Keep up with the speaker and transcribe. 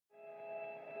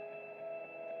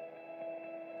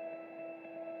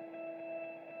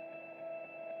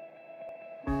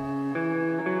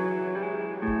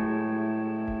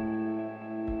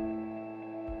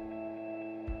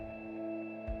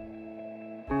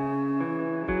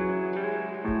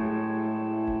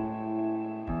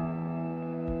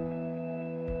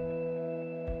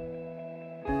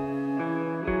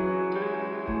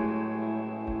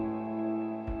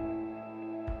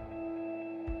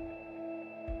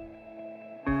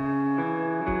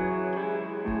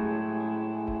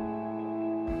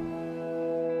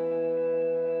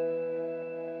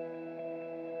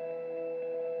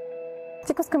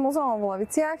Tekovské múzeum v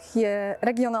Leviciach je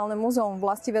regionálne múzeum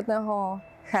vlastivedného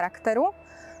charakteru,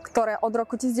 ktoré od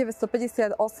roku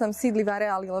 1958 sídli v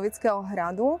areáli Levického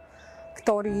hradu,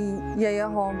 ktorý je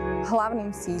jeho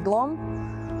hlavným sídlom.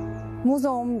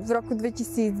 Múzeum v roku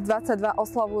 2022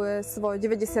 oslavuje svoje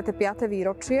 95.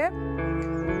 výročie.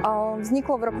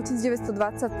 Vzniklo v roku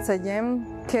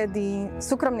 1927, kedy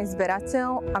súkromný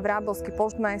zberateľ a vrábeľský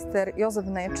poštmajster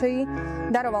Jozefa Nécseyho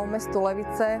daroval mestu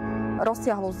Levice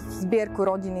rozsiahlu zbierku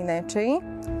rodiny Nécseyho.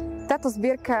 Táto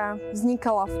zbierka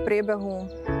vznikala v priebehu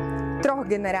 3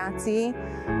 generácií.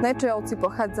 Nécseyovci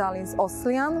pochádzali z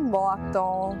Oslian, bola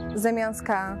to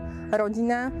zemianská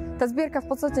rodina. Tá zbierka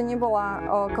v podstate nebola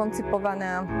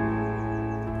koncipovaná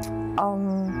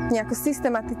nejako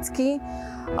systematicky.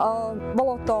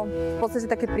 Bolo to v podstate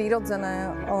také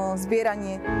prírodzené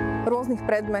zbieranie rôznych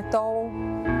predmetov.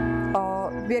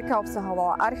 Zbierka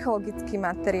obsahovala archeologický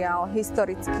materiál,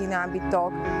 historický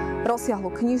nábytok,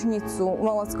 rozsiahlu knižnicu,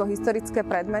 umelecko-historické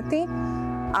predmety.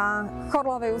 A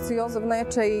chorlavejúci Jozef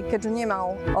Nécseyho, keďže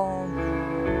nemal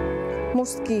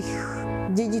mužských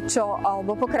dedičov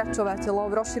alebo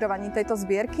pokračovateľov v rozširovaní tejto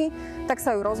zbierky, tak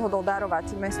sa ju rozhodol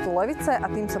darovať mestu Levice a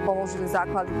tým sa položili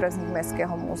základy pre vznik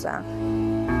mestského múzea.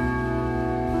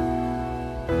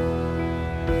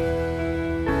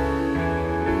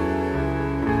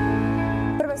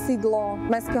 Prvé sídlo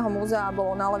mestského múzea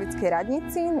bolo na Levickej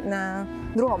radnici na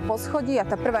 2. poschodí a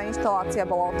tá prvá inštalácia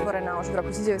bola otvorená už v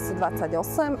roku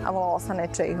 1928 a volala sa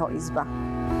Nécseyho izba.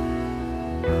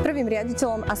 Prvým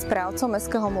riaditeľom a správcom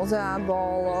mestského múzea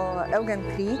bol Eugen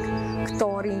Kriek,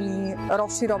 ktorý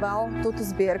rozširoval túto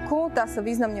zbierku. Tá sa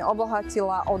významne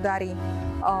obohatila o dary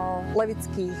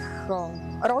levických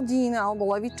rodín alebo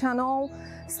Levičanov.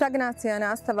 Stagnácia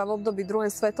nastáva v období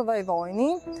druhej svetovej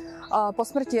vojny. Po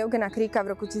smrti Eugena Krieka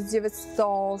v roku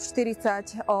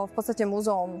 1940 v podstate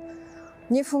múzeum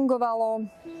nefungovalo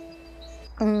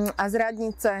a z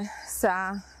radnice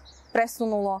sa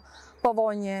presunulo po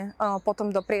vojne potom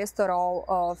do priestorov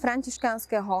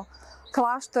františkánskeho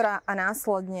kláštora a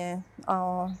následne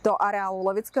do areálu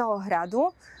Levického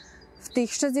hradu. V tých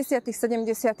 60. 70.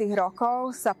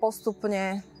 rokoch sa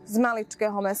postupne z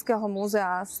maličkého mestského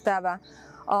múzea stáva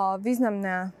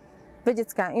významná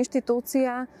vedecká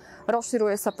inštitúcia,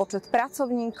 rozširuje sa počet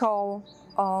pracovníkov,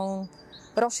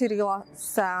 rozšírila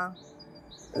sa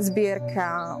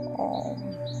zbierka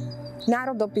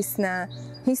národopisná,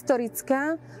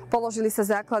 historická, položili sa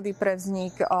základy pre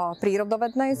vznik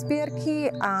prírodovednej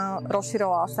zbierky a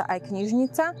rozširovala sa aj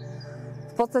knižnica.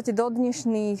 V podstate do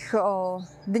dnešných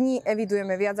dní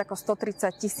evidujeme viac ako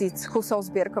 130 000 kusov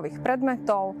zbierkových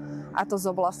predmetov, a to z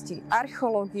oblasti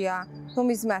archeológia,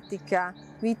 numizmatika,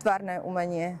 výtvarné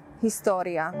umenie,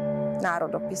 história,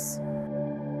 národopis.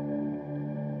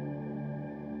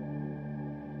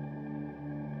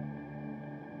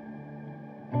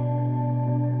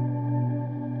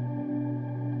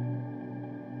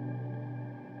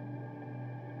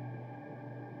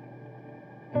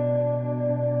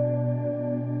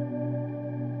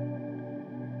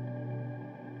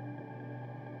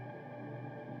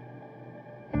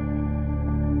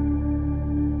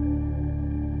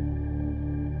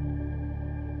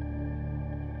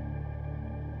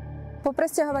 Po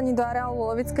presťahovaní do areálu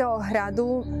Levického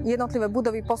hradu jednotlivé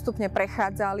budovy postupne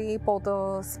prechádzali pod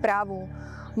správu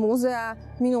múzea.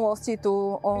 V minulosti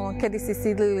tu kedysi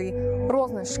sídlili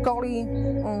rôzne školy,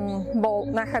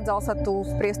 nachádzal sa tu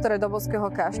v priestore Dobovského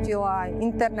kaštieľa aj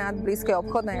internát blízkej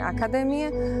obchodnej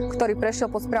akadémie, ktorý prešiel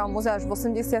pod správu múzea až v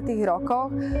 80.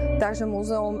 rokoch, takže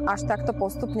múzeum až takto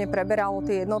postupne preberalo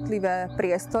tie jednotlivé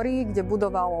priestory, kde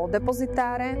budovalo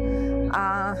depozitáre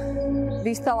a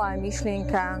vystala aj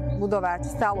myšlienka budovať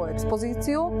stálu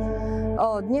expozíciu.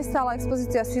 Dnes stála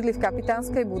expozícia sídli v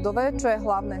kapitánskej budove, čo je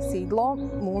hlavné sídlo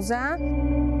múzea.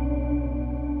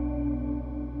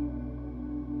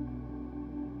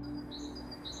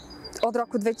 Od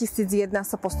roku 2001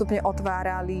 sa postupne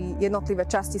otvárali jednotlivé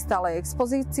časti stálej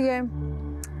expozície.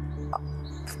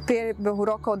 V priebehu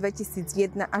rokov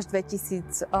 2001 až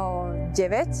 2009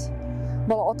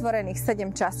 bolo otvorených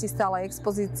 7 častí stálej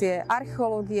expozície: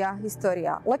 archeológia,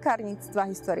 história lekárnictva,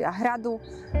 história hradu,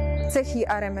 cechy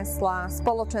a remeslá,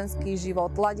 spoločenský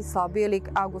život, Ladislav Bielik,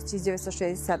 august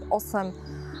 1968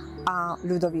 a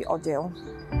ľudový odev.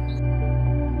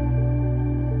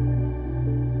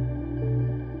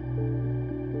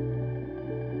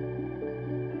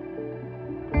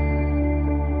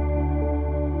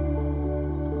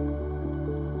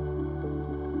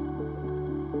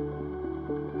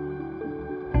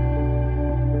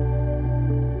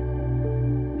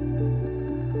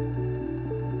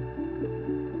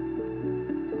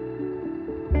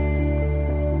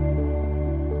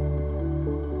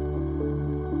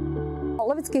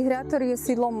 Archeologických hrad, ktorý je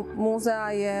sídlom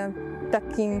múzea, je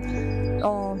takým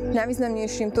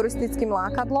najvýznamnejším turistickým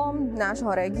lákadlom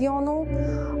nášho regiónu.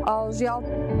 Žiaľ,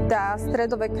 tá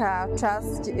stredoveká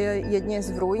časť je dnes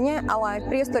v ruine, ale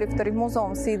aj priestory, v ktorých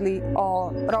múzeum sídli,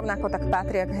 rovnako tak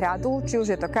patria k hradu, či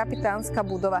už je to kapitánska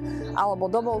budova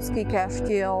alebo Dobovský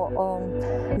kaštiel.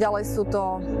 Ďalej sú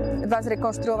to dva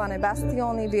zrekonštruované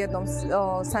bastióny, v jednom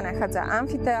sa nachádza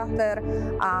amfiteáter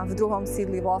a v druhom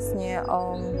sídli vlastne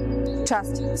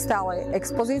časť stálej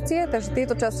expozície, takže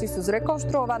tieto časti sú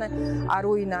zrekonštruované a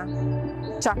ruina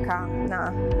čaká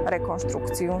na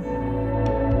rekonštrukciu.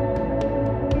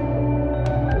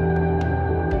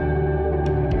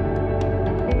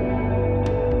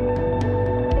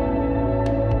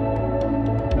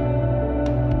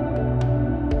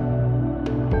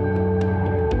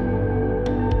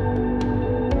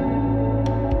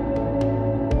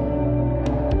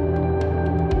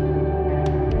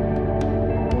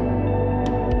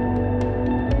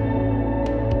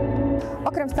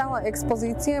 Okrem stálej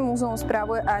expozície múzeum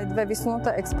spravuje aj dve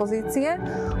vysunuté expozície.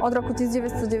 Od roku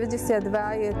 1992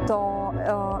 je to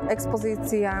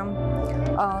expozícia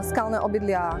skalné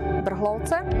obydlia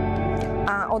Brhlovce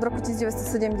a od roku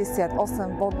 1978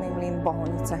 vodný mlyn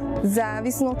Bohunice. Za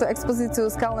vysunutú expozíciu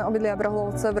skalné obydlia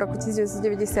Brhlovce v roku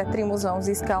 1993 múzeum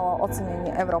získalo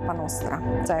ocenenie Európa Nostra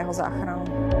za jeho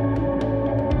záchranu.